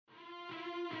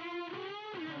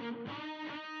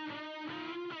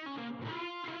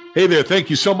Hey there. Thank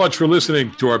you so much for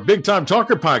listening to our Big Time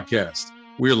Talker podcast.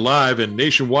 We're live and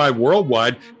nationwide,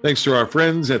 worldwide, thanks to our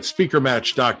friends at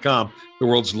speakermatch.com, the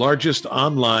world's largest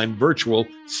online virtual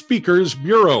speakers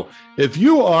bureau. If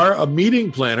you are a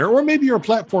meeting planner or maybe you're a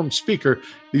platform speaker,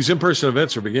 these in-person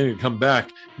events are beginning to come back.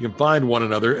 You can find one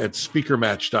another at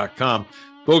speakermatch.com.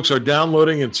 Folks are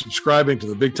downloading and subscribing to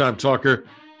the Big Time Talker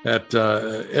at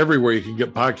everywhere you can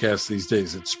get podcasts these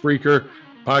days. It's Spreaker,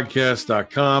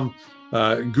 podcast.com,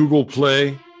 Google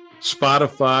Play,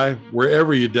 Spotify,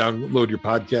 wherever you download your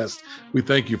podcast. We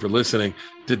thank you for listening.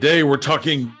 Today, we're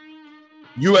talking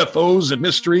UFOs and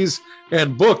mysteries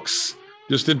and books,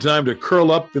 just in time to curl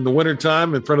up in the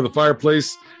wintertime in front of the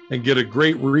fireplace and get a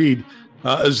great read.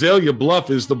 Azalea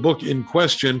Bluff is the book in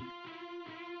question.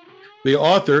 The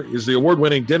author is the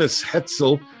award-winning Dennis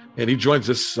Hetzel, and he joins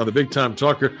us on the Big Time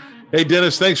Talker. Hey,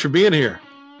 Dennis, thanks for being here.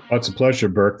 Oh, it's a pleasure,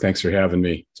 Burke. Thanks for having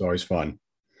me. It's always fun.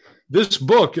 This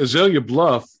book, Azalea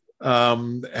Bluff,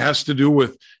 has to do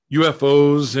with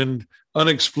UFOs and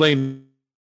unexplained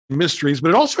mysteries, but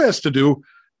it also has to do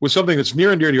with something that's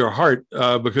near and dear to your heart,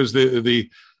 because the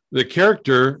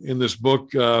character in this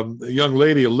book, the young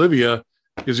lady Olivia,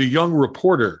 is a young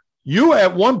reporter. You,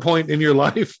 at one point in your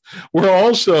life, were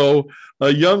also a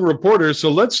young reporter. So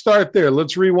let's start there.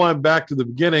 Let's rewind back to the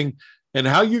beginning and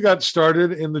how you got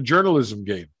started in the journalism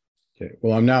game. Okay.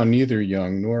 Well, I'm now neither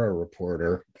young nor a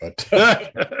reporter, but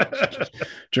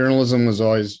journalism was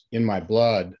always in my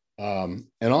blood. And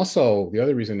also, the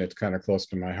other reason it's kind of close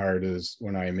to my heart is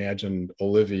when I imagined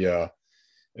Olivia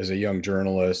as a young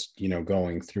journalist,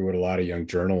 going through what a lot of young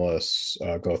journalists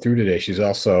go through today. She's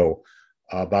also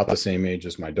about the same age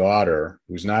as my daughter,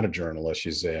 who's not a journalist.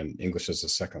 She's an English as a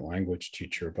second language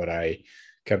teacher, but I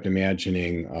kept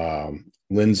imagining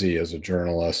Lindsay as a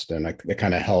journalist, and it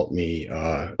kind of helped me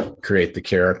create the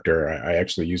character. I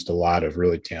actually used a lot of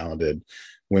really talented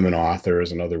women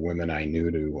authors and other women I knew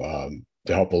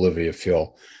to help Olivia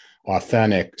feel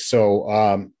authentic.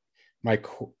 So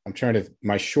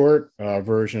my short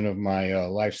version of my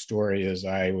life story is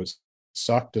I was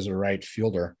sucked as a right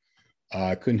fielder.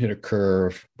 I couldn't hit a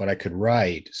curve, but I could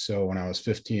write. So when I was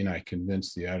 15, I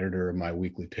convinced the editor of my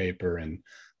weekly paper in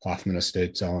Hoffman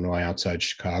Estates, Illinois, outside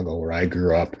Chicago, where I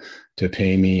grew up, to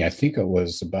pay me, I think it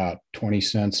was about 20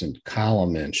 cents in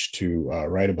column inch to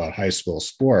write about high school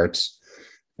sports.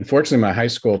 Unfortunately, my high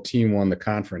school team won the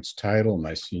conference title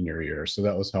my senior year, so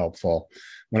that was helpful.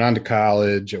 Went on to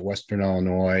college at Western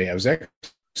Illinois. I was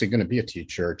actually going to be a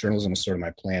teacher. Journalism was sort of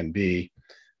my plan B.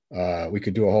 We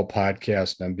could do a whole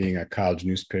podcast on being a college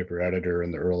newspaper editor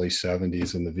in the early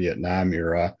 70s in the Vietnam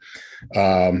era.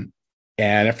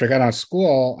 And after I got out of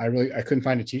school, I couldn't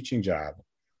find a teaching job.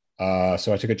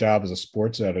 So I took a job as a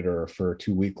sports editor for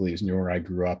 2 weeklies near where I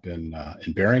grew up in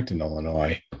Barrington,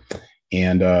 Illinois.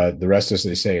 And the rest, as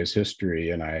they say, is history.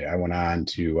 And I went on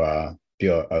to be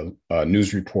a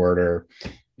news reporter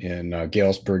in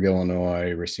Galesburg,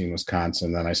 Illinois, Racine,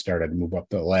 Wisconsin. Then I started to move up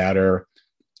the ladder.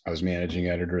 I was managing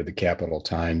editor of the Capital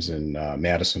Times in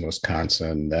Madison,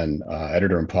 Wisconsin, then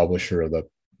editor and publisher of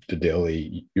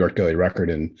the York Daily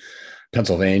Record in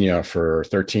Pennsylvania for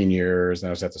 13 years. Then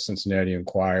I was at the Cincinnati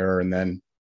Enquirer. And then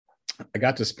I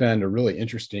got to spend a really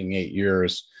interesting 8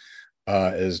 years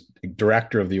as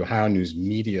director of the Ohio News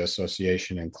Media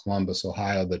Association in Columbus,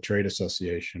 Ohio, the trade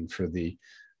association for the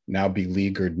now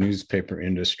beleaguered newspaper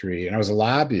industry. And I was a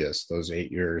lobbyist those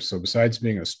 8 years. So besides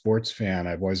being a sports fan,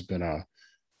 I've always been a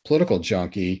political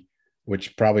junkie,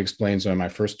 which probably explains why my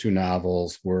first 2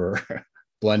 novels were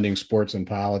blending sports and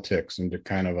politics into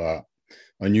kind of a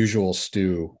unusual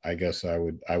stew, I guess I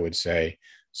would say.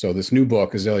 So this new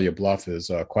book, Azalea Bluff, is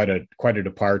quite a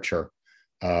departure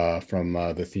from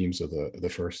the themes of the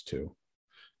first 2.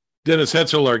 Dennis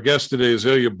Hetzel, our guest today.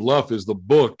 Azalea Bluff is the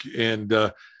book, and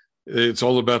it's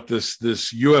all about this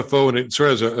UFO, and it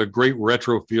sort of has a great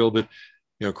retro feel that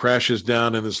crashes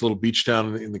down in this little beach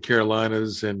town in the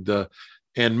Carolinas,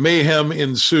 and mayhem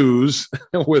ensues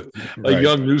with a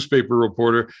young newspaper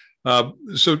reporter.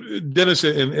 So Dennis,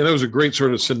 and that was a great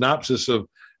sort of synopsis of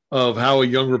how a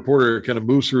young reporter kind of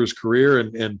moves through his career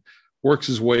and works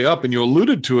his way up. And you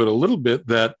alluded to it a little bit,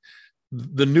 that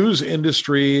the news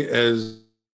industry has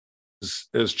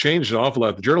changed an awful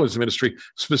lot. The journalism industry,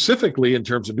 specifically in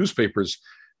terms of newspapers,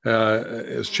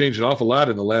 has changed an awful lot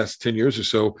in the last 10 years or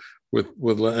so,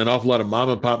 with an awful lot of mom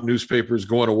and pop newspapers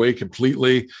going away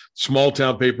completely, small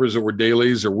town papers that were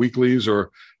dailies or weeklies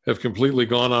or have completely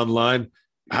gone online.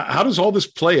 How does all this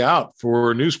play out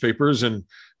for newspapers? And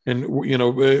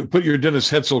put your Dennis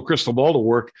Hetzel crystal ball to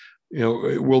work.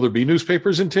 Will there be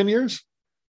newspapers in 10 years?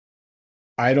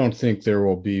 I don't think there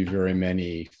will be very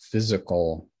many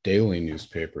physical daily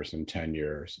newspapers in 10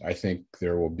 years. I think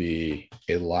there will be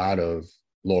a lot of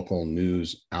local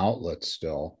news outlets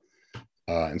still.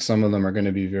 And some of them are going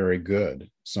to be very good.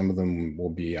 Some of them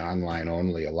will be online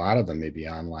only. A lot of them may be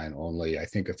online only. I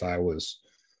think if I was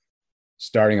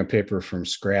starting a paper from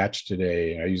scratch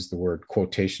today, I use the word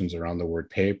quotations around the word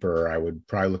paper, I would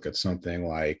probably look at something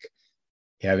like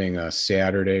having a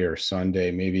Saturday or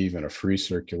Sunday, maybe even a free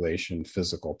circulation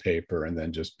physical paper, and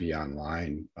then just be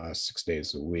online 6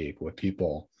 days a week. What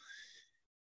people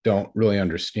don't really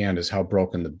understand is how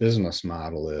broken the business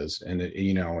model is, and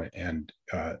the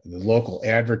local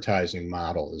advertising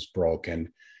model is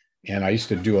broken. And I used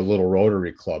to do a little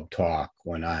Rotary Club talk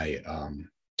when I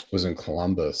was in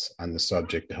Columbus on the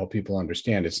subject to help people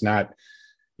understand it's not,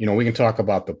 we can talk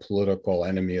about the political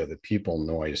enemy of the people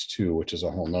noise too, which is a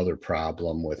whole nother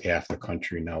problem with half the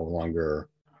country no longer,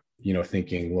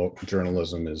 thinking local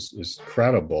journalism is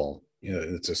credible.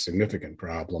 It's a significant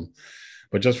problem.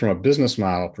 But just from a business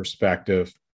model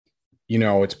perspective,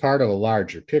 it's part of a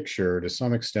larger picture. To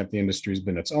some extent, the industry has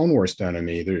been its own worst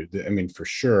enemy. For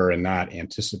sure, and not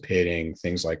anticipating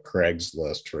things like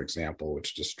Craigslist, for example,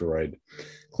 which destroyed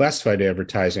classified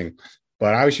advertising.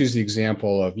 But I always use the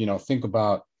example of, think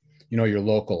about, your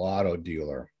local auto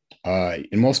dealer.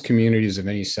 In most communities of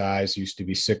any size, used to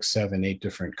be 6, 7, 8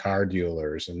 different car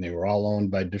dealers, and they were all owned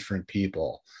by different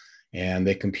people. And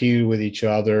they competed with each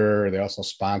other. They also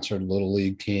sponsored little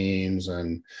league teams,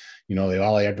 and they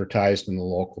all advertised in the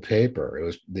local paper. It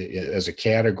was as a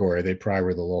category, they probably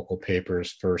were the local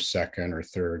paper's first, second, or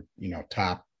third,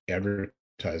 top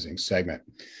advertising segment.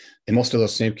 In most of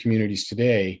those same communities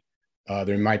today,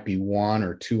 there might be 1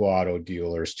 or 2 auto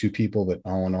dealers, 2 people that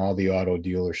own all the auto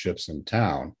dealerships in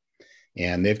town.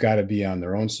 And they've got to be on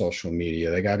their own social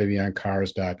media. They got to be on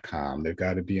cars.com. They've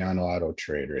got to be on Auto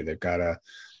Trader.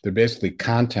 They're basically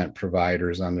content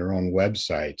providers on their own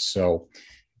websites. So,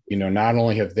 not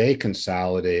only have they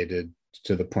consolidated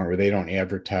to the point where they don't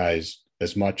advertise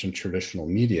as much in traditional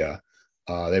media,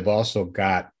 they've also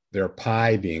got their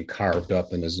pie being carved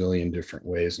up in a zillion different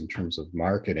ways in terms of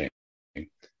marketing. And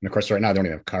of course, right now, they don't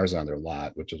even have cars on their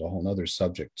lot, which is a whole nother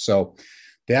subject. So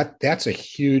that's a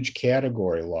huge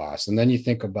category loss. And then you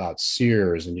think about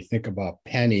Sears, and you think about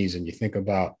Pennies, and you think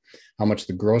about how much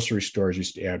the grocery stores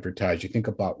used to advertise. You think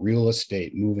about real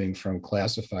estate moving from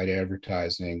classified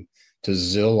advertising to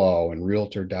Zillow and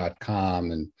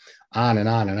Realtor.com, and on and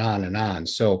on and on and on.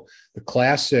 So the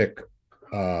classic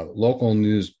local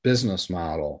news business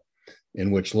model, in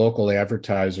which local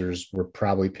advertisers were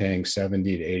probably paying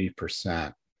 70 to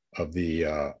 80% of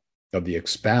the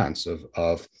expense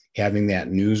of having that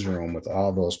newsroom with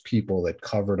all those people that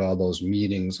covered all those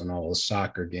meetings and all those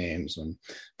soccer games and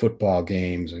football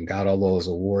games and got all those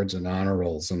awards and honor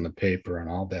rolls in the paper and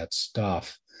all that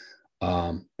stuff.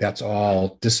 That's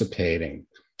all dissipating.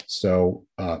 So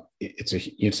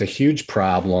it's a huge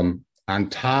problem on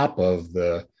top of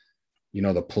the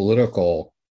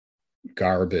political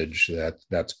garbage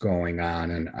that's going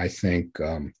on. And I think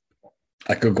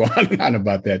I could go on and on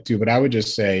about that too, but I would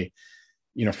just say,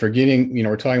 forgetting,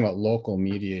 we're talking about local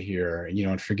media here,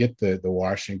 and forget the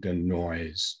Washington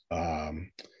noise.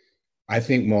 I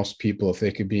think most people, if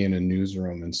they could be in a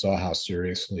newsroom and saw how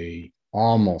seriously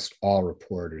almost all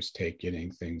reporters take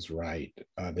getting things right,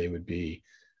 they would be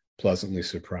pleasantly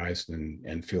surprised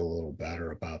and feel a little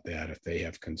better about that if they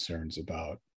have concerns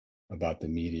about the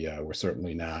media. We're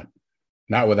certainly not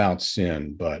without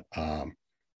sin, but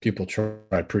people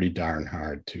try pretty darn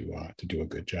hard to do a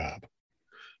good job.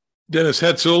 Dennis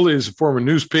Hetzel is a former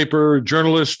newspaper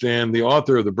journalist and the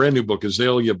author of the brand new book,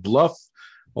 Azalea Bluff,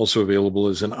 also available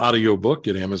as an audiobook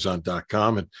at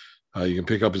Amazon.com. And you can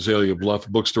pick up Azalea Bluff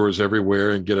bookstores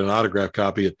everywhere and get an autographed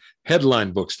copy at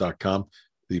headlinebooks.com,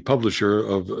 the publisher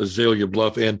of Azalea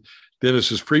Bluff, and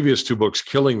Dennis's previous 2 books,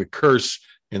 Killing the Curse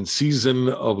and Season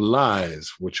of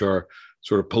Lies, which are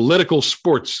sort of political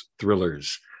sports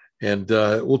thrillers. And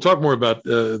we'll talk more about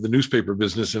the newspaper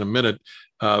business in a minute,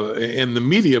 and the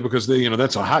media, because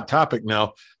that's a hot topic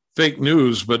now, fake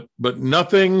news. But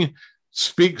nothing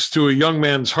speaks to a young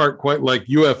man's heart quite like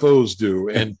UFOs do.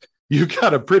 And you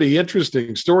got a pretty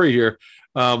interesting story here,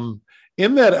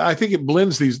 in that I think it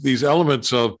blends these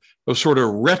elements of sort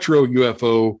of retro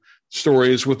UFO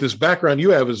stories with this background you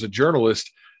have as a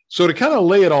journalist. So to kind of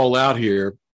lay it all out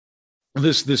here,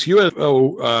 this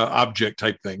UFO object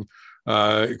type thing.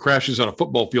 It crashes on a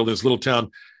football field in this little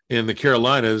town in the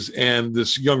Carolinas, and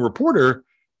this young reporter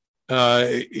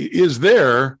is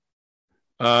there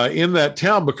in that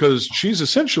town because she's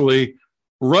essentially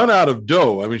run out of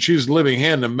dough. I mean, she's living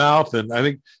hand to mouth, and I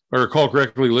think, if I recall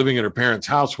correctly, living in her parents'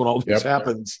 house when all this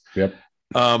happens. Yep.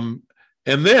 And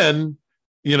then,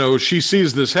 she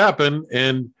sees this happen,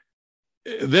 and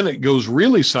then it goes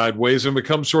really sideways and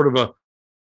becomes sort of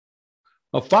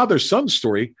a father-son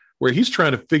story where he's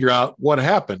trying to figure out what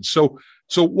happened. So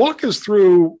walk us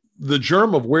through the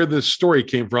germ of where this story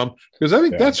came from, because I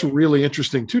think that's really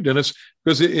interesting too, Dennis,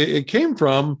 because it came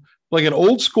from like an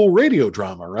old school radio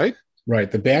drama, right?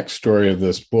 Right. The backstory of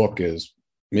this book is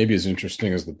maybe as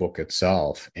interesting as the book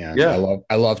itself. And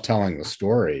I love telling the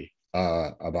story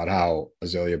about how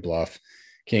Azalea Bluff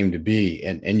came to be.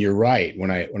 And you're right.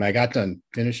 When I got done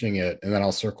finishing it, and then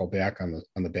I'll circle back on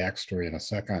the backstory in a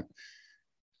second.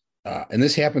 And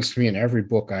this happens to me in every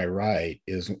book I write,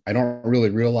 is I don't really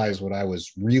realize what I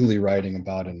was really writing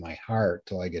about in my heart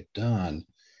till I get done.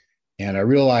 And I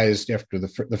realized after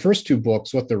the first two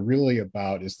books, what they're really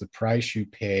about is the price you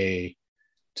pay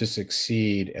to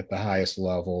succeed at the highest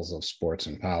levels of sports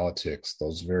and politics,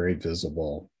 those very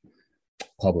visible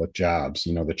public jobs,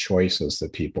 the choices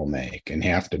that people make and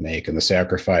have to make, and the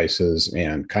sacrifices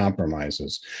and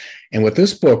compromises. And what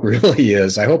this book really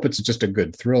is, I hope it's just a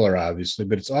good thriller, obviously,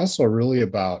 but it's also really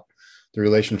about the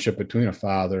relationship between a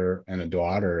father and a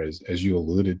daughter, as you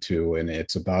alluded to. And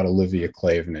it's about Olivia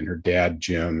Clavin and her dad,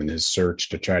 Jim, and his search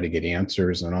to try to get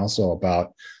answers, and also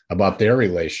about their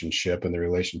relationship and the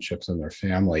relationships in their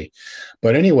family.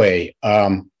 But anyway,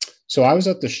 so I was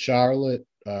at the Charlotte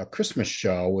Christmas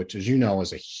show, which, as you know,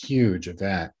 is a huge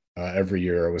event every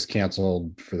year. It was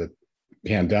canceled for the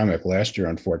pandemic last year,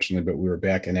 unfortunately, but we were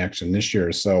back in action this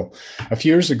year. So a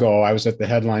few years ago, I was at the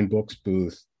Headline Books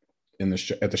booth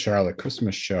at the Charlotte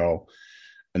Christmas show,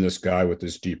 and this guy with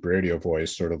this deep radio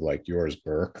voice, sort of like yours,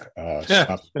 Burke,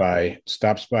 stops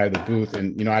by the booth.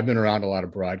 And I've been around a lot of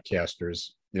broadcasters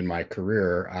in my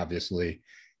career, obviously,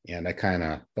 and I kind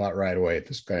of thought right away,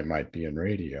 this guy might be in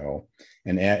radio.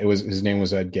 And his name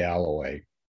was Ed Galloway,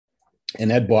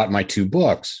 and Ed bought my two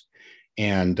books.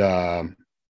 And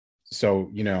so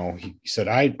he said,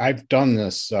 I've done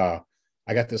this.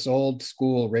 I got this old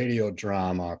school radio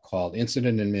drama called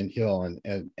Incident in Mint Hill.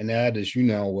 And Ed, as you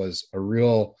know, was a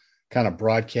real kind of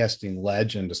broadcasting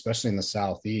legend, especially in the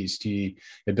Southeast. He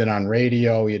had been on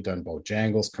radio. He had done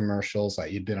Bojangles commercials.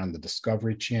 He'd been on the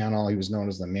Discovery Channel. He was known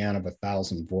as the man of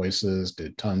 1,000 voices,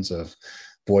 did tons of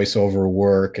voiceover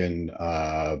work. And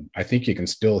I think you can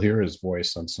still hear his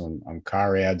voice on some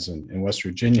car ads in West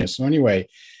Virginia. So anyway,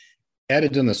 Ed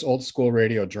had done this old school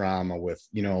radio drama with,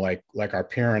 like our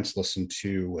parents listened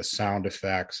to, with sound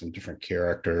effects and different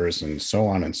characters and so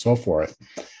on and so forth.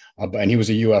 And he was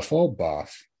a UFO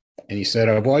buff. And he said,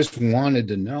 I've always wanted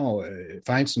to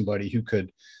find somebody who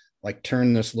could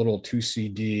turn this little 2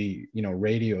 CD,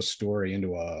 radio story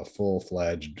into a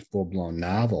full-fledged, full-blown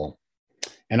novel.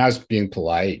 And I was being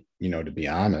polite, to be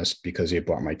honest, because he had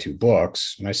bought my two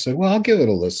books. And I said, well, I'll give it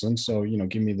a listen. So,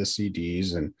 give me the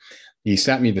CDs. And he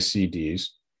sent me the CDs,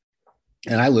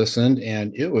 and I listened,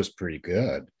 and it was pretty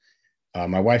good.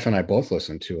 My wife and I both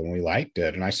listened to it, and we liked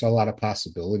it. And I saw a lot of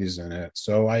possibilities in it.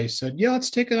 So I said, yeah,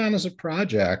 let's take it on as a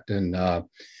project. And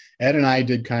Ed and I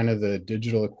did kind of the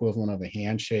digital equivalent of a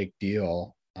handshake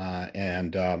deal.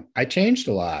 And I changed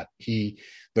a lot.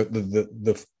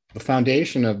 The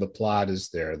foundation of the plot is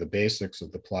there. The basics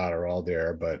of the plot are all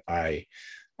there, but I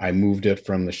moved it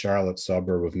from the Charlotte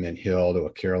suburb of Mint Hill to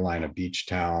a Carolina beach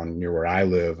town near where I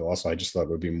live. Also, I just thought it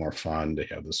would be more fun to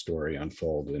have the story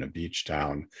unfold in a beach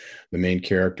town. The main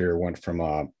character went from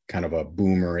a kind of a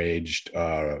boomer-aged,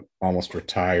 almost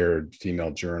retired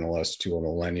female journalist to a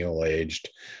millennial-aged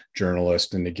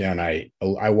journalist. And again, I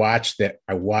watched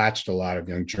a lot of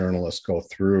young journalists go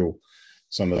through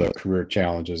some of the career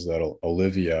challenges that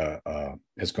Olivia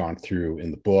has gone through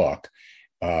in the book.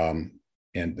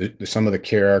 And some of the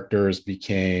characters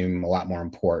became a lot more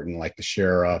important, like the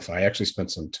sheriff. I actually spent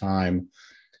some time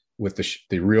with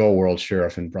the real world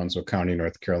sheriff in Brunswick County,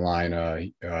 North Carolina,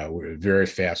 a very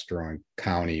fast growing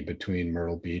county between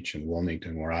Myrtle Beach and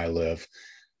Wilmington, where I live.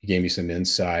 He gave me some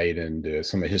insight into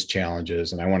some of his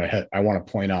challenges. And I want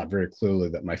to point out very clearly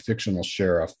that my fictional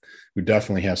sheriff, who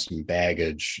definitely has some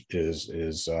baggage,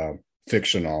 is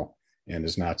fictional and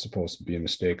is not supposed to be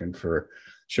mistaken for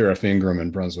Sheriff Ingram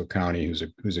in Brunswick County,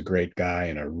 who's a great guy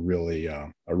and a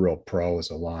real pro as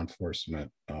a law enforcement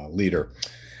leader.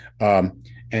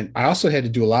 And I also had to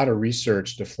do a lot of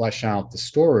research to flesh out the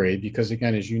story because,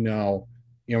 again, as you know,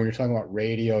 when you're talking about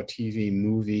radio, TV,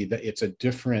 movie, that it's a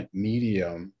different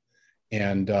medium,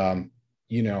 and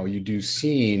you do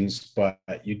scenes, but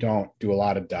you don't do a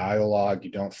lot of dialogue.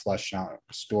 You don't flesh out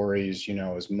stories,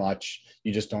 as much.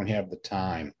 You just don't have the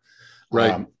time.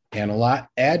 Right. And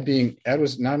Ed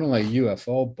was not only a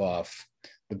UFO buff,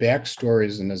 the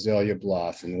backstories in Azalea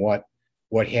Bluff and what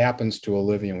happens to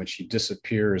Olivia when she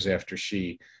disappears after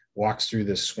she walks through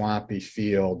this swampy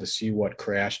field to see what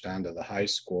crashed onto the high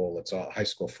school. It's a high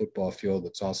school football field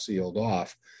that's all sealed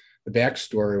off. The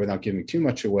backstory, without giving too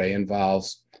much away,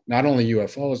 involves not only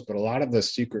UFOs, but a lot of the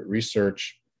secret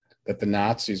research that the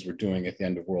Nazis were doing at the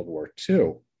end of World War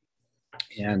II.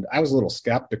 And I was a little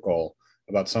skeptical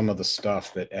about some of the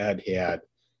stuff that Ed had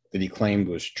that he claimed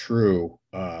was true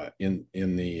in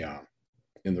the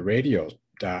radio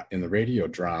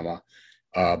drama.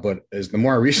 But as the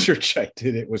more research I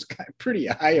did, it was pretty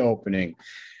eye-opening.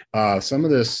 Some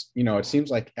of this, it seems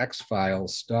like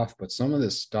X-Files stuff, but some of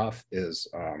this stuff is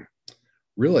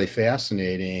really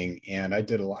fascinating. And I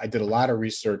did a lot of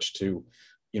research to,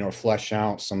 flesh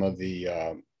out some of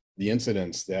the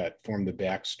incidents that form the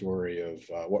backstory of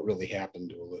what really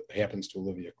happens to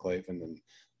Olivia Clayton and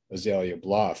Azalea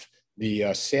Bluff.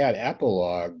 The sad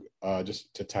epilogue,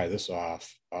 just to tie this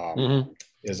off,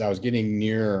 is I was getting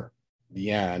near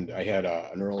the end. I had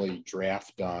an early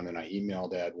draft done, and I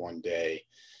emailed Ed one day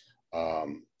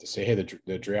to say, hey,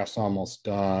 the draft's almost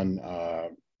done.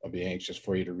 I'll be anxious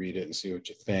for you to read it and see what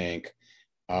you think.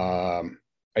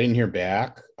 I didn't hear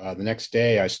back. The next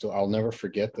day, I'll never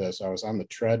forget this. I was on the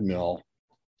treadmill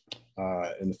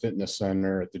in the fitness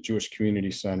center at the Jewish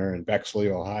Community Center in Bexley,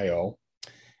 Ohio.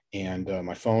 And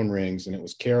my phone rings, and it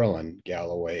was Carolyn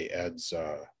Galloway, Ed's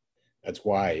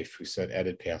wife, who said Ed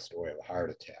had passed away of a heart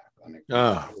attack,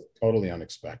 totally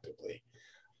unexpectedly.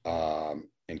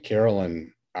 And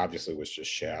Carolyn obviously was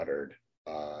just shattered.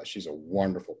 She's a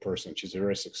wonderful person. She's a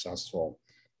very successful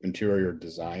interior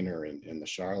designer in the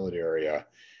Charlotte area,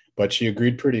 but she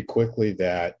agreed pretty quickly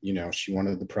that, she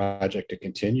wanted the project to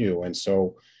continue. And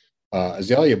so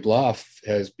Azalea Bluff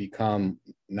has become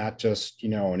not just,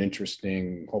 an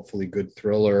interesting, hopefully good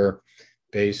thriller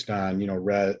based on,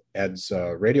 Ed's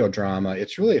radio drama.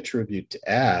 It's really a tribute to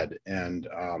Ed. And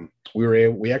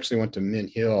we actually went to Mint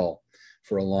Hill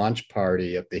for a launch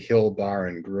party at the Hill Bar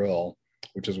and Grill,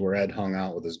 which is where Ed hung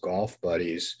out with his golf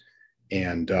buddies,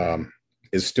 and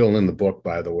is still in the book,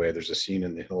 by the way. There's a scene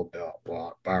in the Hill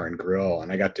Bar and Grill,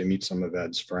 and I got to meet some of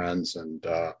Ed's friends and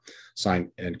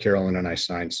Carolyn and I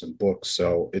signed some books.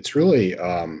 So it's really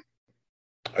a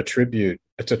tribute.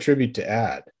 It's a tribute to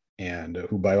Ed, and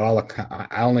who, by all accounts,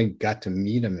 I only got to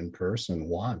meet him in person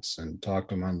once and talk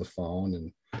to him on the phone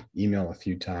and email a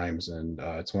few times. And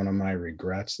it's one of my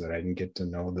regrets that I didn't get to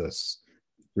know this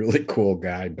really cool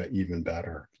guy, but even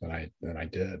better than I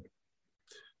did.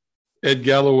 Ed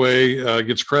Galloway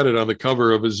gets credit on the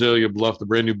cover of Azalea Bluff, the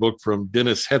brand new book from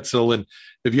Dennis Hetzel. And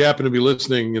if you happen to be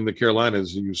listening in the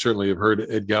Carolinas, you certainly have heard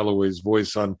Ed Galloway's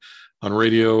voice on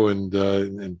radio and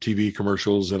TV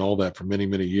commercials and all that for many,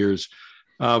 many years.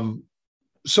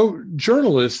 So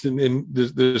journalist in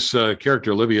this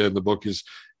character, Olivia, in the book is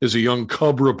a young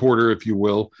cub reporter, if you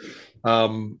will,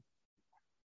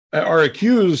 are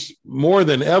accused more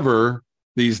than ever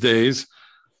these days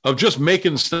of just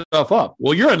making stuff up.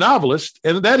 Well, you're a novelist,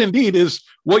 and that indeed is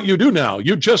what you do now.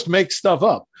 You just make stuff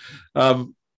up.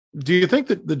 Do you think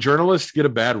that the journalists get a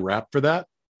bad rap for that,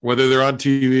 whether they're on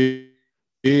TV,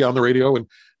 on the radio, and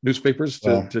newspapers?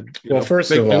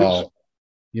 First of all,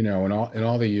 in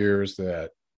all the years that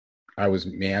I was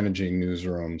managing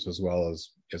newsrooms as well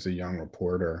as a young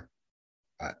reporter,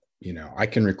 I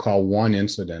can recall one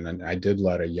incident, and I did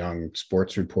let a young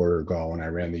sports reporter go when I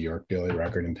ran the York Daily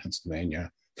Record in Pennsylvania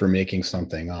for making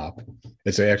something up.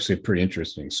 It's actually a pretty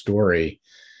interesting story.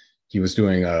 He was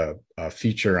doing a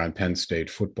feature on Penn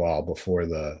State football before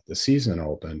the season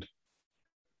opened,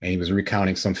 and he was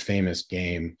recounting some famous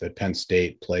game that Penn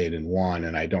State played and won.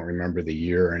 And I don't remember the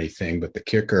year or anything, but the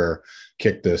kicker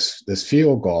kicked this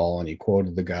field goal, and he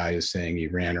quoted the guy as saying he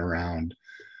ran around.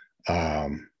 I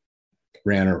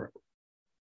can't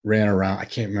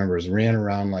remember. It was ran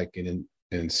around like an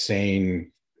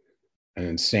insane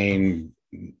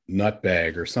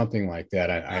nutbag or something like that.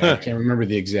 I can't remember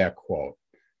the exact quote.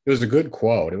 It was a good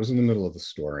quote. It was in the middle of the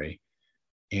story.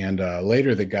 And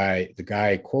later the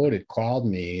guy quoted called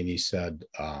me, and he said,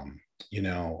 I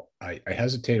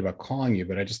hesitate about calling you,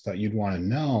 but I just thought you'd want to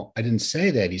know. I didn't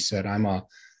say that. He said, I'm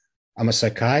a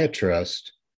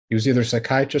psychiatrist. He was either a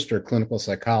psychiatrist or a clinical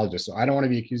psychologist. So I don't want to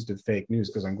be accused of fake news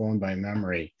because I'm going by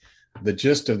memory. The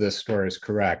gist of this story is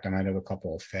correct. I might have a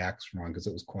couple of facts wrong because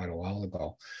it was quite a while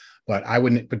ago. But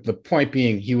the point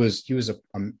being, he was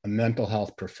a mental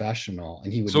health professional,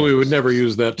 and he would never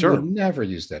use that term. He would never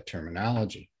use that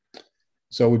terminology.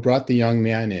 So we brought the young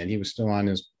man in. He was still on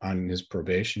his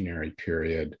probationary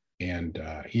period, and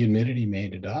he admitted he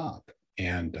made it up.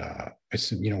 And I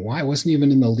said, why? It wasn't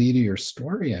even in the lead of your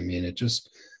story. I mean, it just,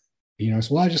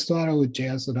 so, well, I just thought I would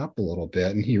jazz it up a little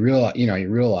bit. And he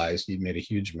realized he'd made a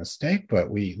huge mistake, but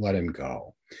we let him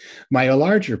go. My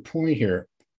larger point here,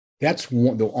 that's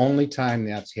the only time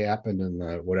that's happened in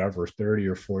the 30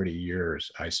 or 40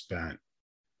 years I spent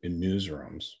in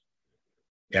newsrooms,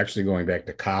 actually going back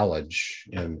to college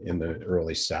in the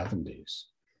early 70s.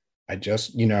 I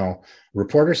just,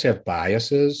 reporters have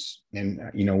biases. And,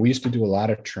 we used to do a lot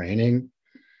of training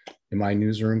in my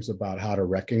newsrooms about how to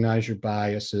recognize your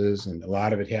biases. And a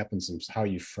lot of it happens in how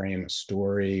you frame a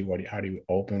story. How do you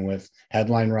open with?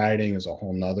 Headline writing is a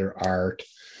whole nother art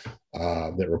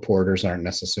that reporters aren't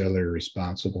necessarily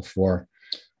responsible for.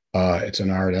 It's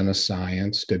an art and a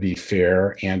science to be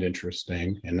fair and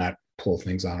interesting and not pull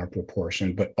things out of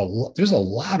proportion. But there's a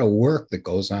lot of work that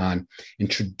goes on in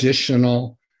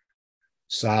traditional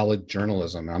solid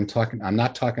journalism. I'm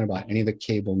not talking about any of the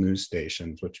cable news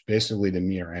stations, which basically to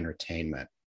me are entertainment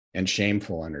and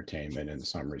shameful entertainment in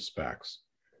some respects.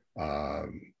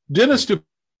 Dennis,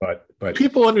 but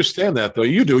people understand that though?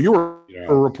 You do. You were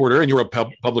a reporter and you were a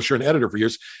publisher and editor for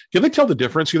years. Can they tell the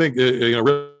difference? You think,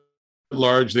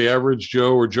 large, the average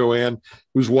Joe or Joanne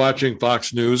who's watching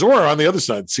Fox News or on the other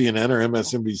side, CNN or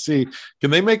MSNBC, can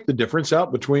they make the difference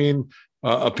out between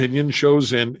opinion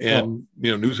shows and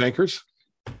news anchors?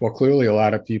 Well, clearly a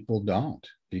lot of people don't,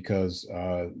 because,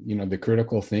 the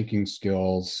critical thinking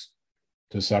skills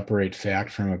to separate fact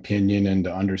from opinion and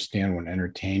to understand when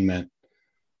entertainment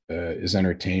is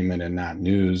entertainment and not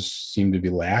news seem to be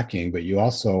lacking. But you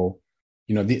also,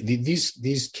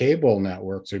 these cable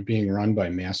networks are being run by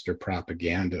master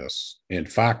propagandists, and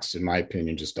Fox, in my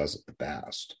opinion, just does it the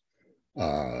best.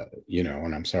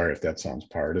 And I'm sorry if that sounds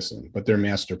partisan, but they're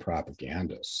master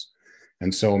propagandists.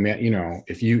 And so,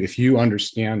 if you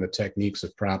understand the techniques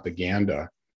of propaganda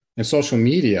and social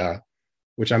media,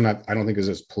 which I don't think is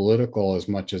as political as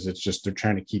much as it's just they're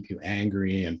trying to keep you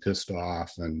angry and pissed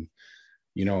off and,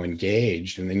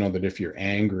 engaged. And they know that if you're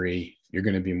angry, you're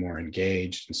going to be more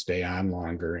engaged and stay on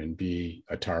longer and be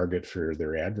a target for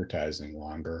their advertising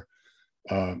longer.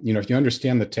 If you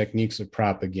understand the techniques of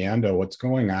propaganda, what's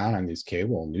going on these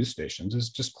cable news stations is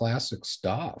just classic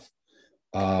stuff.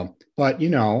 But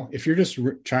if you're just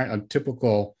a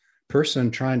typical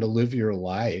person trying to live your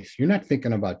life, you're not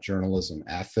thinking about journalism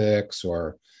ethics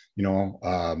or,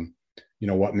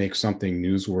 what makes something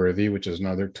newsworthy, which is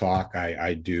another talk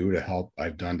I've done to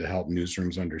help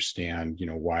newsrooms understand,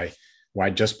 why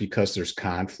just because there's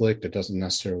conflict, it doesn't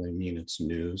necessarily mean it's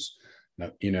news.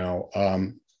 You're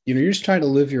just trying to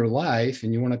live your life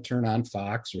and you want to turn on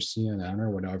Fox or CNN or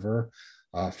whatever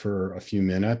for a few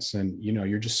minutes, and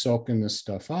you're just soaking this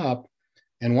stuff up.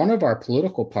 And one of our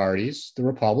political parties, the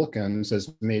Republicans,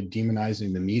 has made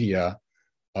demonizing the media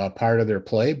part of their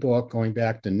playbook going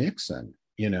back to Nixon.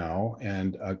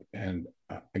 And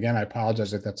again, I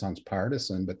apologize if that sounds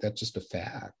partisan, but that's just a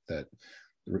fact that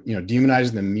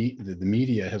demonizing the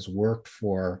media has worked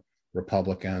for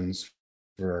Republicans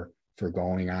for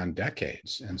going on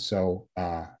decades. And so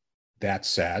that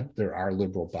said, there are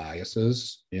liberal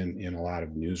biases in a lot of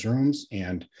newsrooms,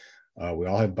 and we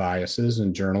all have biases,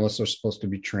 and journalists are supposed to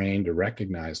be trained to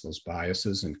recognize those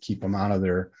biases and keep them out of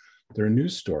their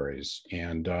news stories.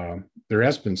 And there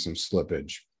has been some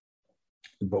slippage,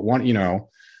 but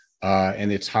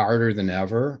and it's harder than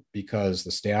ever because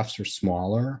the staffs are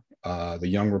smaller. The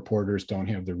young reporters don't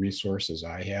have the resources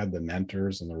I had, the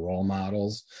mentors and the role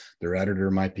models. Their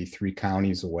editor might be 3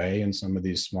 counties away in some of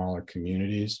these smaller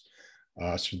communities.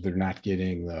 So they're not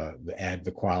getting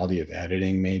the quality of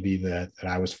editing maybe that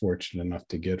I was fortunate enough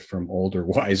to get from older,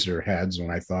 wiser heads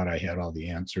when I thought I had all the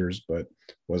answers, but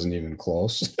wasn't even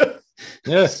close.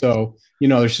 Yeah. So,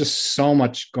 there's just so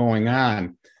much going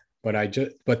on,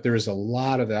 but there's a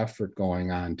lot of effort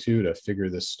going on too to figure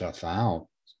this stuff out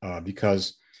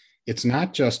because it's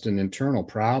not just an internal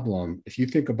problem. If you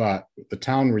think about the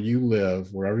town where you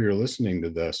live, wherever you're listening to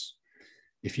this,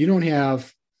 if you don't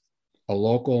have a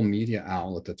local media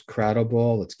outlet that's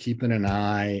credible, that's keeping an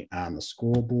eye on the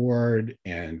school board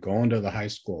and going to the high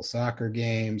school soccer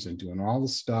games and doing all the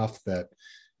stuff that,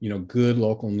 good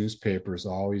local newspapers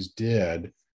always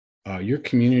did, your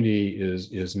community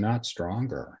is not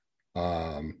stronger.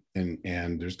 And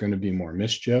there's going to be more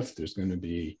mischief. There's going to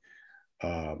be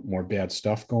more bad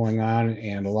stuff going on.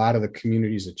 And a lot of the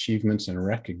community's achievements and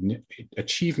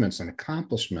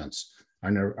accomplishments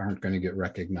aren't going to get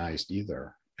recognized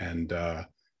either. And,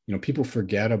 people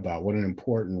forget about what an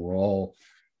important role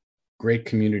great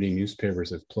community newspapers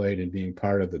have played in being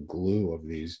part of the glue of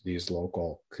these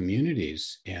local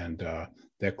communities. And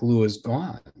that glue is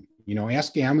gone.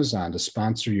 Ask Amazon to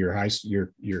sponsor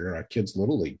your kid's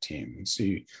little league team and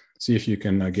see if you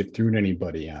can get through to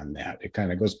anybody on that. It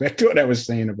kind of goes back to what I was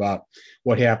saying about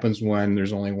what happens when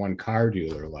there's only one car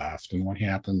dealer left, and what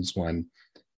happens when,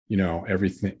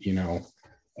 everything,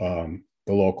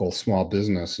 the local small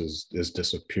business is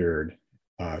disappeared.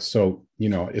 So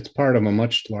it's part of a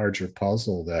much larger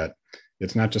puzzle that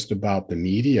it's not just about the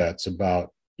media. It's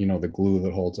about, the glue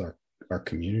that holds our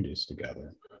communities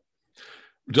together.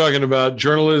 We're talking about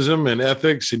journalism and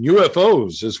ethics and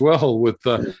UFOs as well with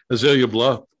Azalea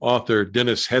Bluff author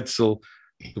Dennis Hetzel.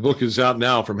 The book is out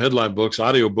now from Headline Books.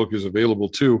 Audiobook is available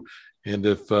too. And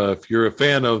if you're a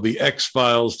fan of the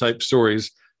X-Files type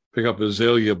stories, pick up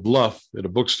Azalea Bluff at a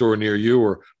bookstore near you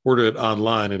or order it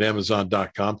online at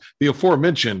Amazon.com, the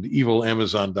aforementioned evil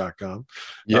Amazon.com,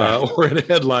 or at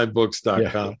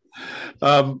headlinebooks.com.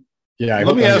 I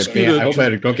hope I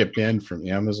don't get banned from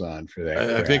Amazon for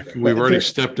that. I think we've already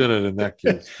stepped in it in that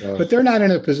case. But they're not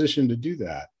in a position to do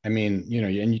that. I mean,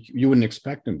 and you wouldn't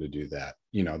expect them to do that.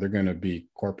 They're going to be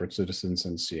corporate citizens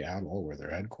in Seattle where their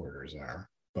headquarters are.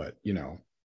 But,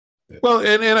 Well,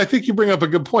 and I think you bring up a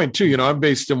good point, too. I'm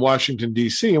based in Washington,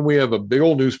 D.C., and we have a big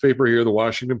old newspaper here, the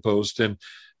Washington Post, and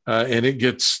it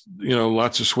gets,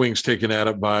 lots of swings taken at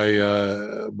it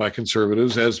by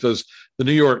conservatives, as does the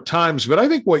New York Times. But I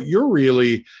think what you're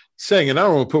really saying, and I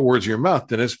don't want to put words in your mouth,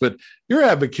 Dennis, but you're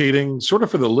advocating sort of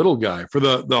for the little guy, for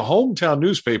the hometown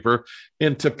newspaper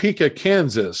in Topeka,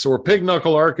 Kansas, or Pig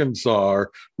Knuckle, Arkansas,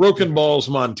 or Broken Balls,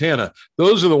 Montana.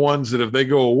 Those are the ones that if they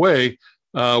go away,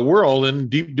 we're all in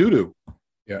deep doo-doo.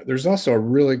 Yeah, there's also a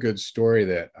really good story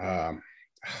that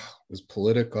was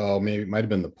Politico, maybe it might have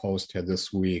been the Post had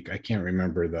this week. I can't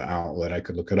remember the outlet. I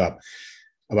could look it up,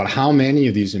 about how many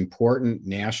of these important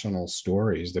national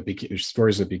stories that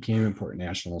became important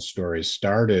national stories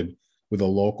started with a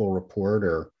local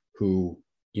reporter who,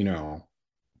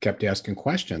 kept asking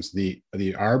questions. The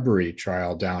Arbery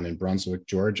trial down in Brunswick,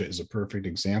 Georgia is a perfect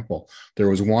example. There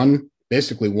was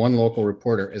basically one local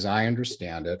reporter, as I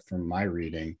understand it from my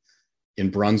reading, in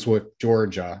Brunswick,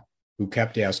 Georgia, who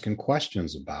kept asking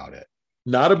questions about it.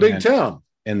 Not a big town.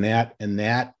 And that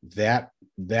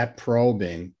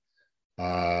probing,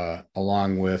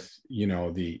 along with, one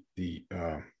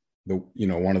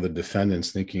of the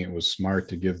defendants thinking it was smart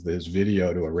to give his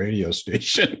video to a radio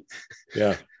station.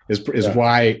 Yeah. is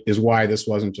why this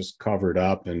wasn't just covered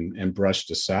up and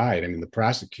brushed aside. I mean, the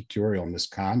prosecutorial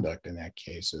misconduct in that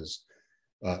case is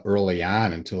early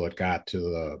on until it got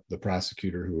to the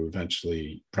prosecutor who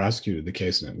eventually prosecuted the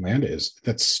case in Atlanta.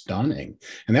 That's stunning.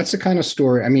 And that's the kind of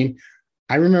story. I mean,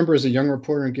 I remember as a young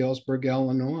reporter in Galesburg,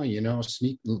 Illinois,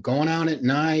 going out at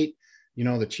night,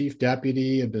 the chief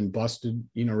deputy had been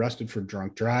arrested for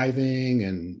drunk driving.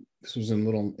 And this was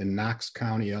in Knox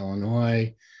County,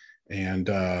 Illinois. And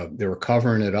they were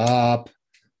covering it up.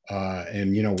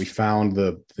 And we found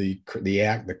the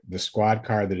squad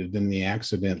car that had been in the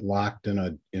accident locked in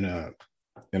a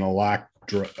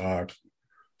locked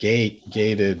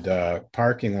gated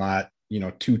parking lot,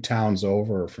 2 towns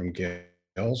over from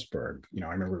Galesburg. I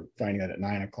remember finding that at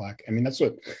 9:00. I mean, that's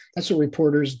what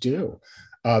reporters do.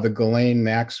 The Ghislaine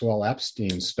Maxwell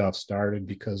Epstein stuff started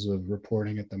because of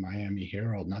reporting at the Miami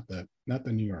Herald, not the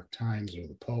New York Times or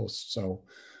the Post. So.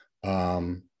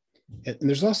 And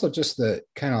there's also just the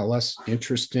kind of less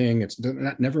interesting, it's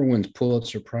never wins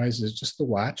Pulitzer Prizes, just the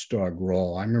watchdog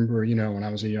role. I remember, when I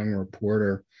was a young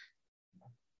reporter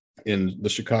in the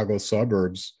Chicago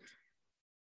suburbs,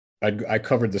 I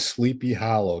covered the Sleepy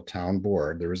Hollow town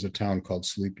board. There was a town called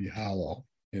Sleepy Hollow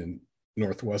in the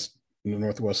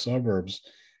northwest suburbs.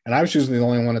 And I was usually the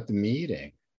only one at the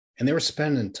meeting. And they were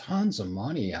spending tons of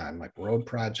money on like road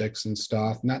projects and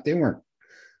stuff. They weren't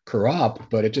corrupt,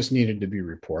 but it just needed to be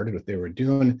reported what they were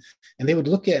doing. And they would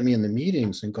look at me in the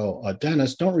meetings and go,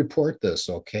 Dennis, don't report this,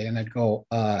 okay? And I'd go,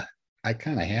 I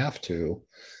kind of have to,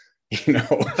 if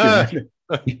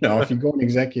you go in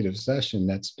executive session,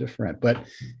 that's different. But,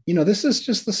 this is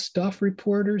just the stuff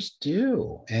reporters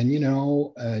do. And,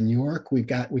 in New York, we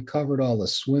covered all the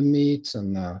swim meets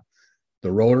and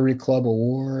the Rotary Club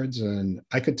Awards, and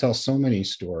I could tell so many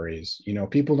stories.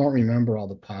 People don't remember all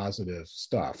the positive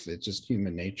stuff. It's just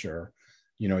human nature.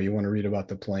 You want to read about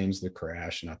the planes that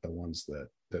crash, not the ones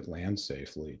that land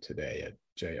safely today at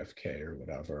JFK or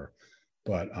whatever.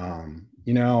 But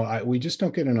we just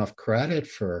don't get enough credit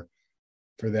for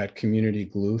that community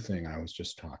glue thing I was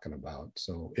just talking about.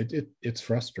 So it's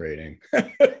frustrating.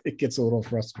 It gets a little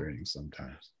frustrating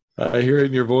sometimes. I hear it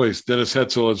in your voice. Dennis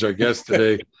Hetzel is our guest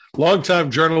today.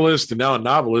 Longtime journalist and now a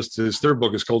novelist. His third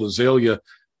book is called Azalea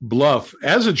Bluff.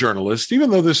 As a journalist, even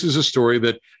though this is a story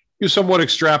that you somewhat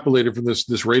extrapolated from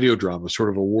this radio drama, sort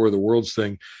of a War of the Worlds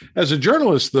thing. As a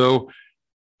journalist, though,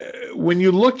 when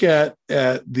you look at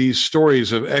these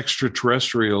stories of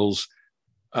extraterrestrials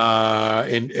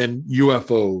and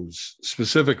UFOs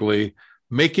specifically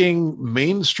making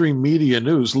mainstream media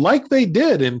news like they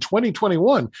did in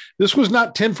 2021, this was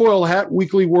not tinfoil hat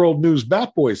weekly world news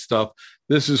bat boy stuff.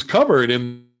 This is covered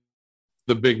in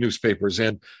the big newspapers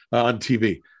and on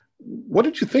TV. What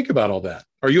did you think about all that?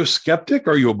 Are you a skeptic?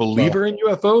 Are you a believer in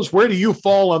UFOs? Where do you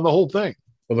fall on the whole thing?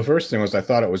 Well, the first thing was I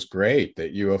thought it was great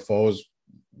that UFOs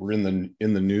were in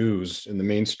the news, in the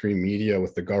mainstream media,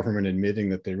 with the government admitting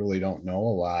that they really don't know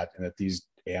a lot and that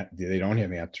they don't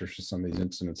have answers to some of these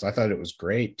incidents. I thought it was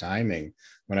great timing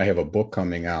when I have a book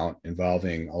coming out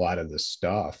involving a lot of this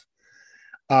stuff.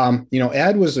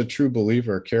 Ed was a true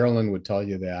believer. Carolyn would tell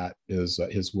you that, is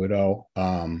his widow.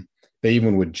 They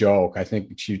even would joke. I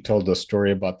think she told the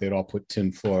story about they'd all put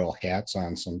tinfoil hats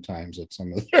on sometimes at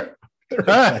some of their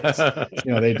events.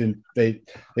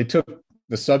 They took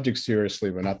the subject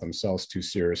seriously, but not themselves too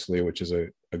seriously, which is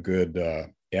a good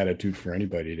attitude for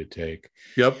anybody to take.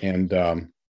 Yep. And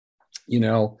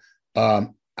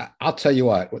I'll tell you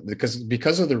what,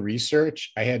 because of the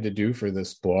research I had to do for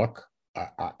this book,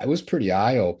 it was pretty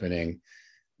eye-opening.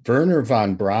 Werner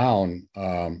von Braun,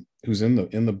 who's in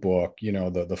the book,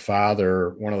 the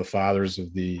father, one of the fathers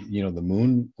of the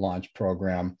moon launch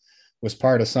program, was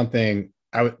part of something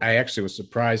I actually was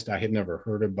surprised I had never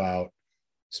heard about,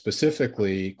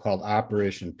 specifically called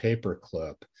Operation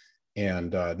Paperclip.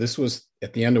 And this was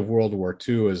at the end of World War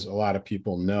II, as a lot of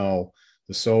people know.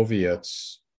 The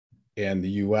Soviets and the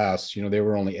US, they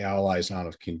were only allies out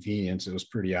of convenience. It was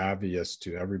pretty obvious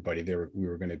to everybody we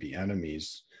were going to be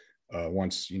enemies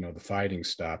once, the fighting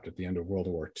stopped at the end of World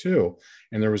War II.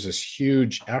 And there was this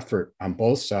huge effort on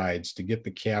both sides to get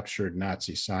the captured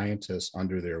Nazi scientists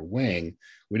under their wing.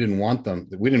 We didn't want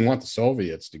the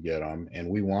Soviets to get them, and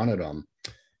we wanted them.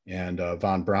 And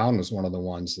von Braun was one of the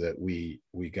ones that we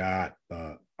got,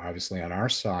 obviously, on our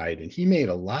side. And he made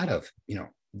a lot of,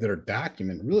 that are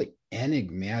documented, really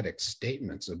enigmatic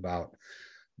statements about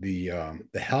the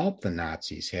help the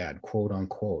Nazis had, quote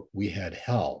unquote. We had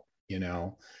help,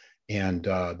 and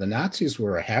the Nazis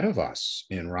were ahead of us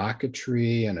in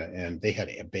rocketry, and they had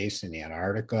a base in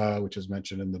Antarctica, which is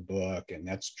mentioned in the book, and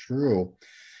that's true.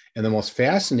 And the most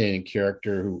fascinating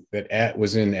character that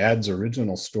was in Ed's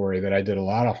original story that I did a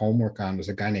lot of homework on was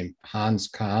a guy named Hans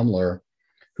Kammler,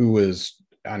 who was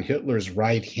on Hitler's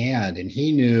right hand, and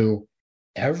he knew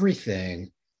everything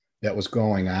that was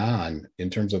going on in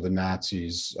terms of the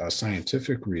Nazis'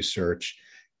 scientific research.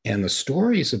 And the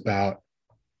stories about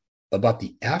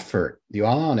the effort, the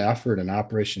all-out effort in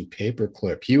Operation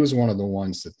Paperclip, he was one of the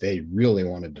ones that they really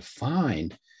wanted to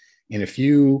find. And if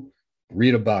you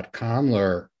read about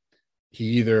Kammler,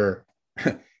 he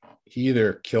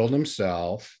either killed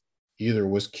himself, either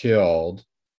was killed,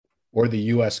 or the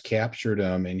U.S. captured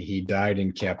him and he died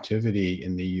in captivity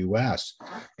in the U.S.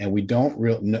 And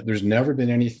there's never been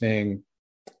anything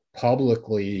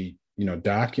publicly,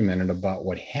 documented about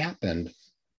what happened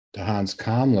to Hans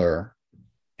Kammler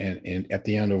and at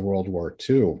the end of World War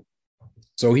II.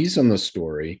 So he's in the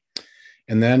story.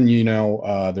 And then,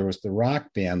 there was the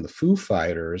rock band, the Foo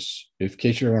Fighters. In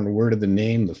case you're wondering where did the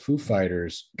name the Foo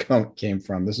Fighters came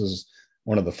from, this is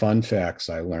one of the fun facts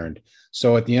I learned.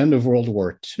 So at the end of World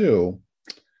War II,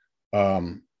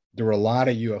 there were a lot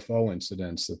of UFO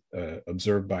incidents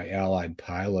observed by Allied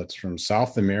pilots from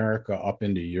South America up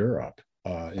into Europe,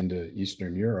 into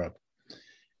Eastern Europe.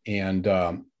 And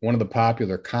one of the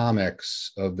popular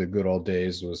comics of the good old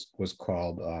days was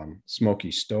called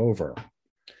Smokey Stover.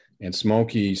 And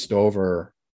Smokey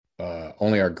Stover,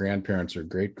 only our grandparents or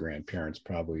great-grandparents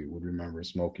probably would remember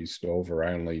Smokey Stover.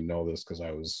 I only know this because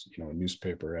I was, a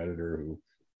newspaper editor who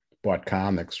bought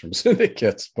comics from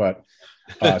syndicates. But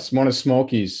one of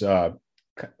Smokey's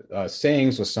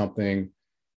sayings was something,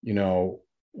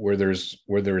 where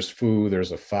there's food,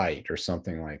 there's a fight, or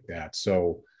something like that.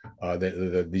 So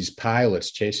these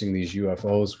pilots chasing these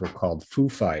UFOs were called Foo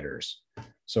Fighters.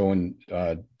 So when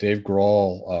Dave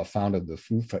Grohl founded the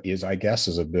Foo Fighters, I guess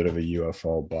is a bit of a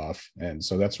UFO buff. And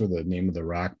so that's where the name of the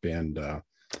rock band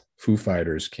Foo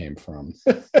Fighters came from.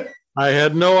 I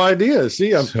had no idea.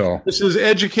 See, this is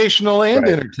educational and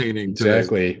entertaining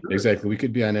today. Exactly. We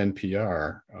could be on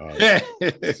NPR.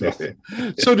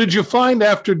 So did you find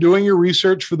after doing your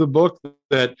research for the book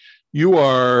that you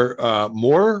are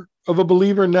more of a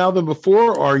believer now than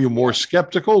before? Or are you more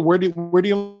skeptical? Where do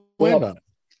you land on it?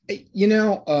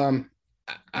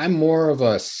 I'm more of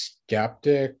a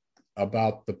skeptic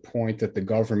about the point that the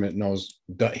government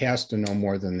has to know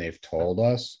more than they've told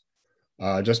us.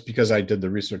 Just because I did the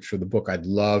research for the book, I'd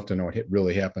love to know what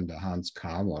really happened to Hans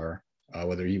Kammler,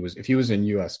 whether if he was in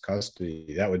U.S.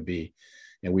 custody, that would be,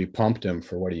 and we pumped him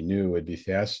for what he knew, would be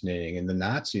fascinating. And the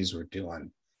Nazis were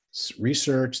doing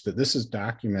research that this is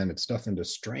documented stuff into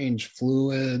strange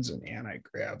fluids and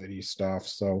anti-gravity stuff.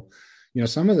 So,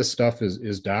 some of this stuff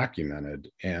is documented.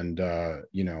 And,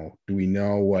 do we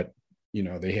know what,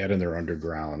 they had in their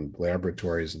underground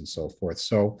laboratories and so forth.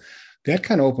 So that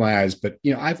kind of opened my eyes. But,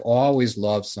 I've always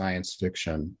loved science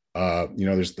fiction.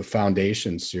 There's the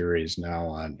Foundation series now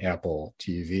on Apple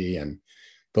TV, and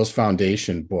those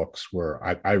Foundation books were,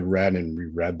 I read and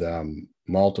reread them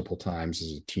multiple times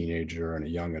as a teenager and a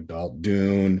young adult.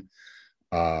 Dune,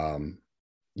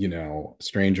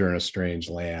 Stranger in a Strange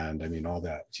Land. I mean, all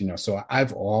that, so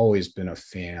I've always been a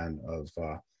fan of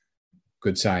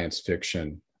good science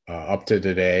fiction up to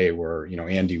today, where,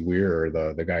 Andy Weir,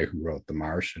 the guy who wrote The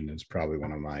Martian, is probably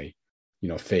one of my,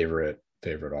 favorite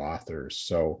authors.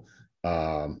 So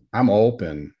I'm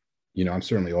open. I'm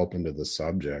certainly open to the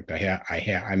subject. I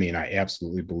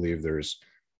absolutely believe there's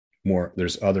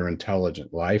other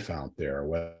intelligent life out there,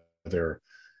 whether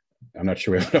I'm not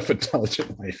sure we have enough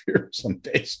intelligent life here some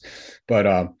days, but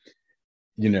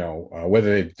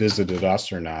whether they visited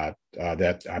us or not,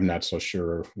 that I'm not so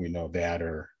sure we know that,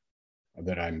 or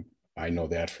that I know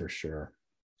that for sure.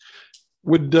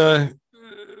 Would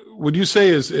you say,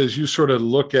 as you sort of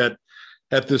look at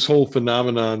this whole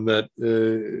phenomenon, that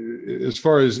as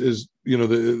far as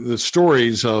the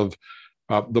stories of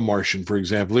The Martian, for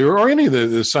example, or any of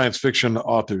the science fiction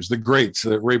authors, the greats,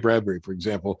 Ray Bradbury, for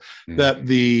example, that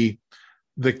the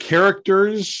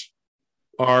characters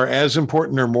are as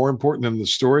important or more important than the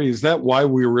story? Is that why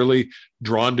we're really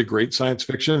drawn to great science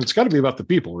fiction? It's got to be about the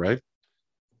people, right?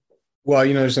 Well,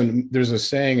 there's a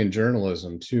saying in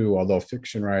journalism too, although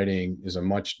fiction writing is a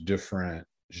much different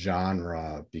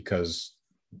genre because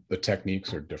the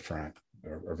techniques are different,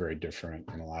 are very different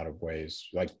in a lot of ways.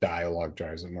 Like dialogue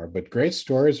drives it more, but great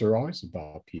stories are always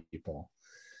about people.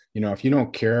 If you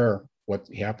don't care what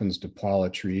happens to Paul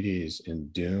Atreides in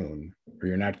Dune, or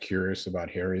you're not curious about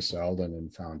Harry Seldon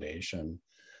in Foundation,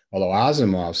 although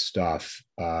Asimov's stuff,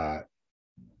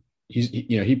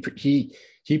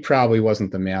 he probably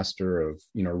wasn't the master of,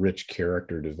 rich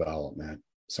character development.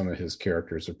 Some of his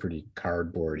characters are pretty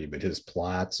cardboardy, but his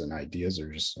plots and ideas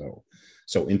are just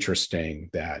so interesting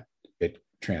that it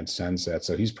transcends that.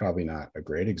 So he's probably not a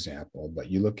great example, but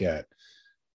you look at,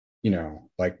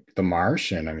 like The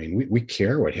Martian. I mean, we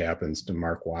care what happens to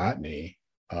Mark Watney.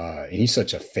 And he's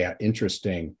such a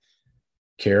interesting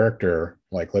character.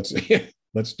 Like, let's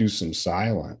do some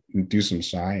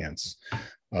science.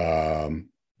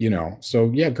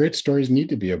 So yeah, great stories need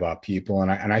to be about people.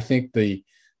 And I think the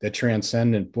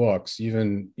transcendent books,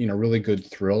 even, really good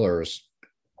thrillers,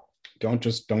 don't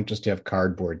just have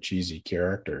cardboard cheesy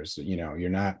characters. You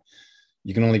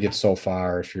can only get so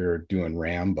far if you're doing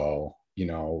Rambo,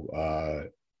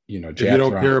 if you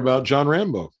don't care about John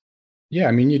Rambo. Yeah.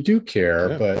 I mean, you do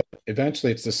care, but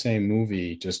eventually it's the same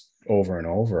movie just over and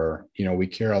over. We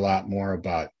care a lot more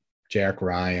about Jack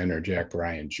Ryan or Jack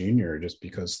Ryan Jr. just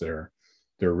because they're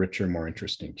richer, more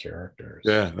interesting characters.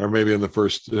 Yeah, or maybe in the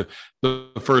first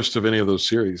of any of those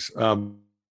series. A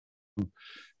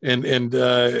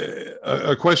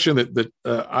question that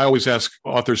I always ask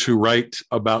authors who write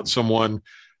about someone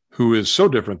who is so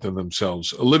different than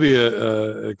themselves. Olivia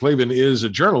Clavin is a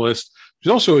journalist.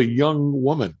 She's also a young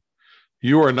woman.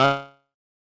 You are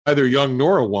neither young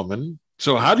nor a woman.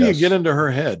 So how do you get into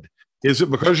her head? Is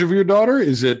it because of your daughter?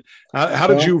 Is it how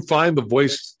did you find the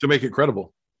voice to make it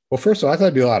credible? Well, first of all, I thought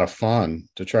it'd be a lot of fun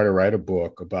to try to write a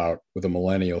book with a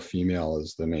millennial female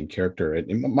as the main character.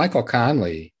 And Michael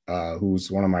Connelly,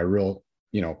 who's one of my real,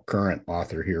 current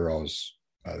author heroes,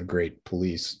 the great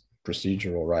police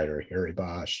procedural writer, Harry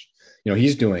Bosch,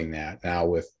 he's doing that now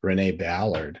with Renee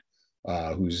Ballard,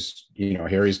 who's,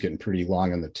 Harry's getting pretty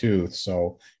long in the tooth.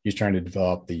 So he's trying to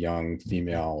develop the young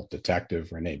female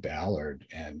detective, Renee Ballard,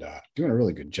 and doing a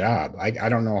really good job. I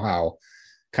don't know how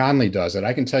Conley does it.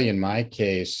 I can tell you in my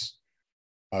case,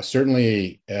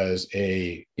 certainly as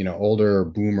a, older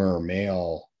boomer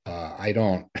male,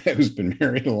 who's been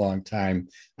married a long time,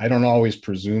 I don't always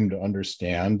presume to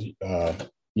understand,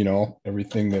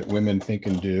 everything that women think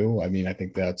and do. I mean, I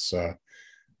think that's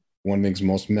one of the things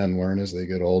most men learn as they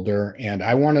get older. And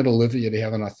I wanted Olivia to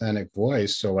have an authentic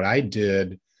voice. So what I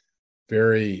did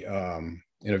in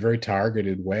a very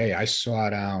targeted way, I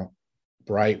sought out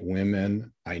bright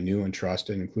women I knew and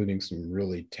trusted, including some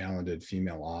really talented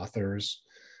female authors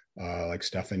like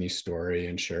Stephanie Story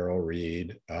and Cheryl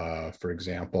Reed, for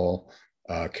example.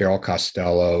 Carol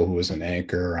Costello, who was an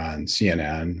anchor on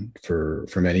CNN for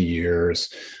many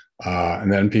years.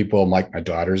 And then people like my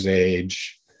daughter's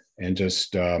age, and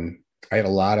just I had a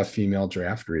lot of female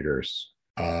draft readers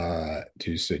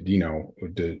who said,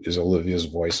 is Olivia's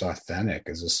voice authentic?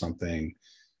 Is this something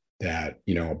that,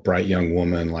 a bright young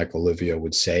woman like Olivia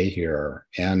would say here?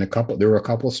 And there were a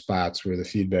couple of spots where the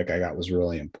feedback I got was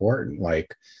really important.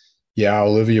 Like, yeah,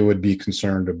 Olivia would be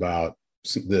concerned about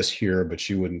this here, but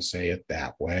she wouldn't say it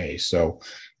that way. So,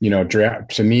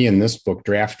 to me in this book,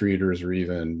 draft readers are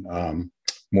even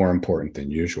more important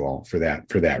than usual for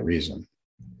that reason.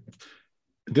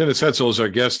 Dennis Hetzel is our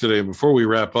guest today. And before we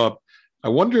wrap up, I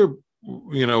wonder,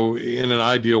 in an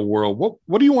ideal world,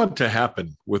 what do you want to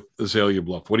happen with Azalea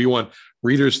Bluff? What do you want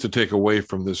readers to take away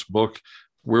from this book?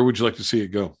 Where would you like to see it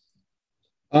go?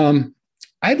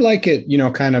 I'd like it,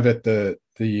 kind of at the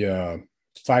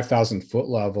 5,000 foot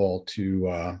level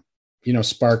to,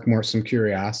 spark some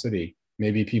curiosity.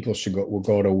 Maybe people will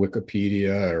go to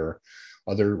Wikipedia or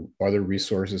other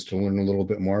resources to learn a little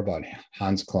bit more about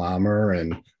Hans Klammer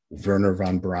and Werner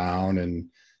von Braun and,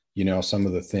 some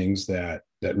of the things that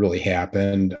really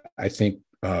happened. I think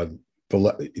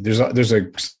there's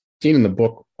a scene in the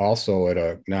book also at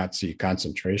a Nazi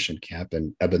concentration camp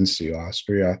in Ebensee,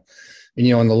 Austria. And,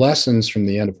 and the lessons from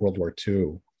the end of World War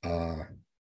II,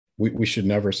 we should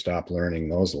never stop learning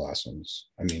those lessons.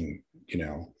 I mean,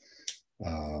 in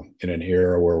an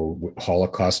era where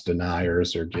Holocaust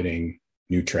deniers are getting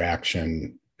new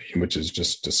traction, which is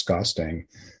just disgusting.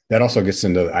 That also gets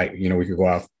into, we could go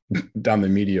off down the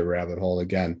media rabbit hole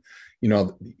again.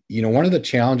 One of the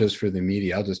challenges for the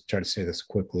media, I'll just try to say this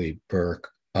quickly, Burke.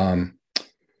 When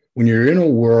you're in a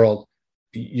world,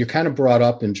 you're kind of brought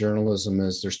up in journalism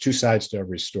as there's two sides to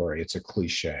every story. It's a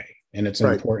cliche, and it's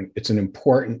right. important. It's an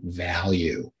important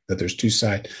value that there's two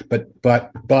sides. But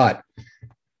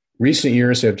recent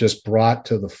years have just brought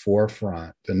to the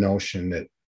forefront the notion that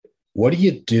what do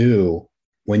you do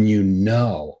when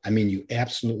you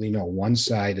absolutely know one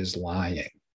side is lying,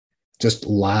 just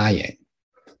lying,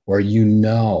 or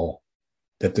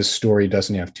that this story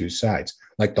doesn't have two sides.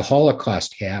 Like the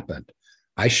Holocaust happened.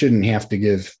 I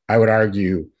would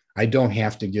argue, I don't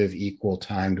have to give equal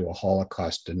time to a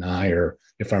Holocaust denier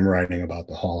if I'm writing about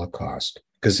the Holocaust,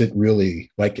 because it really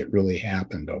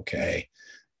happened. Okay.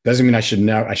 Doesn't mean I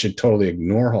should totally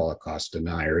ignore Holocaust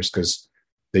deniers, because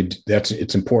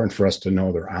it's important for us to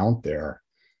know they're out there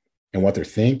and what they're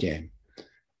thinking.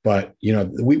 But,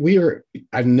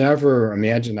 I've never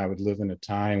imagined I would live in a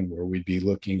time where we'd be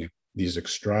looking at these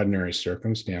extraordinary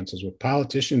circumstances where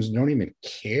politicians don't even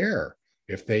care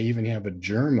if they even have a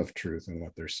germ of truth in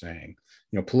what they're saying.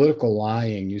 Political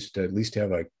lying used to at least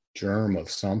have a germ of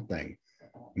something.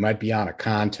 It might be out of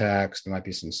context, it might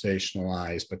be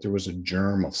sensationalized, but there was a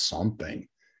germ of something.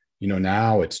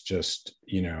 Now it's just,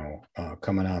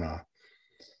 coming on a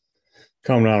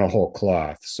whole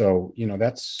cloth. So,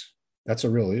 that's a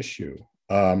real issue.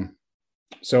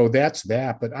 So that's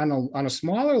that. But on a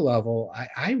smaller level,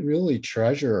 I really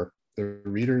treasure the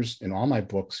readers in all my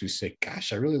books who say,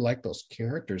 gosh, I really like those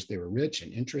characters. They were rich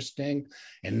and interesting.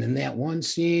 And then that one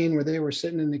scene where they were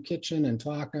sitting in the kitchen and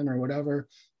talking or whatever,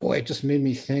 boy, it just made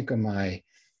me think of my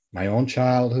own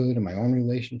childhood and my own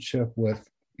relationship with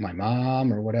my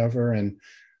mom or whatever. And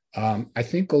I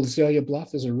think Azalea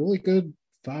Bluff is a really good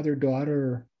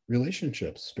father-daughter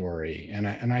relationship story. And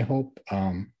I hope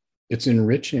it's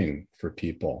enriching for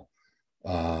people,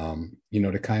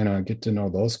 to kind of get to know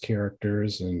those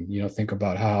characters and, think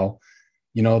about how,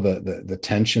 the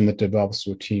tension that develops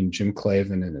between Jim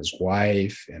Clavin and his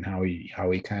wife, and how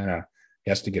he kind of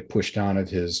has to get pushed out of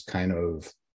his kind of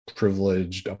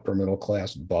privileged upper middle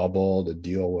class bubble to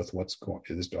deal with what's going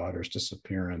on, his daughter's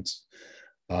disappearance.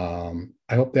 I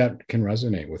hope that can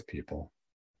resonate with people.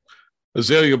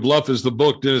 Azalea Bluff is the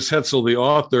book. Dennis Hetzel, the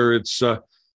author. It's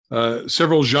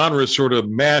several genres sort of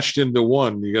mashed into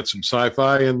one. You got some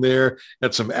sci-fi in there,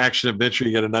 got some action adventure.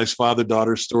 You got a nice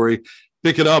father-daughter story.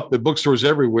 Pick it up at bookstores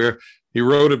everywhere. He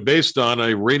wrote it based on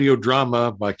a radio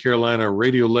drama by Carolina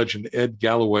radio legend Ed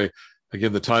Galloway.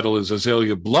 Again, the title is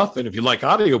Azalea Bluff. And if you like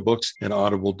audiobooks, and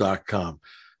audible.com.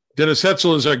 Dennis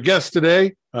Hetzel is our guest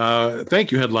today.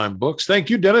 Thank you, Headline Books. Thank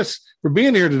you, Dennis, for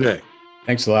being here today.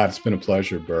 Thanks a lot. It's been a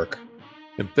pleasure, Burke.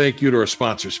 And thank you to our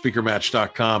sponsor,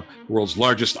 SpeakerMatch.com, the world's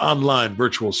largest online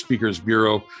virtual speakers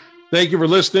bureau. Thank you for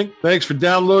listening. Thanks for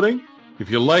downloading.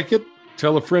 If you like it,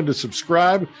 tell a friend to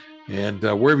subscribe. And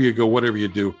wherever you go, whatever you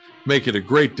do, make it a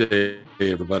great day,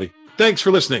 everybody. Thanks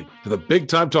for listening to the Big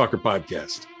Time Talker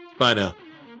podcast. Bye now.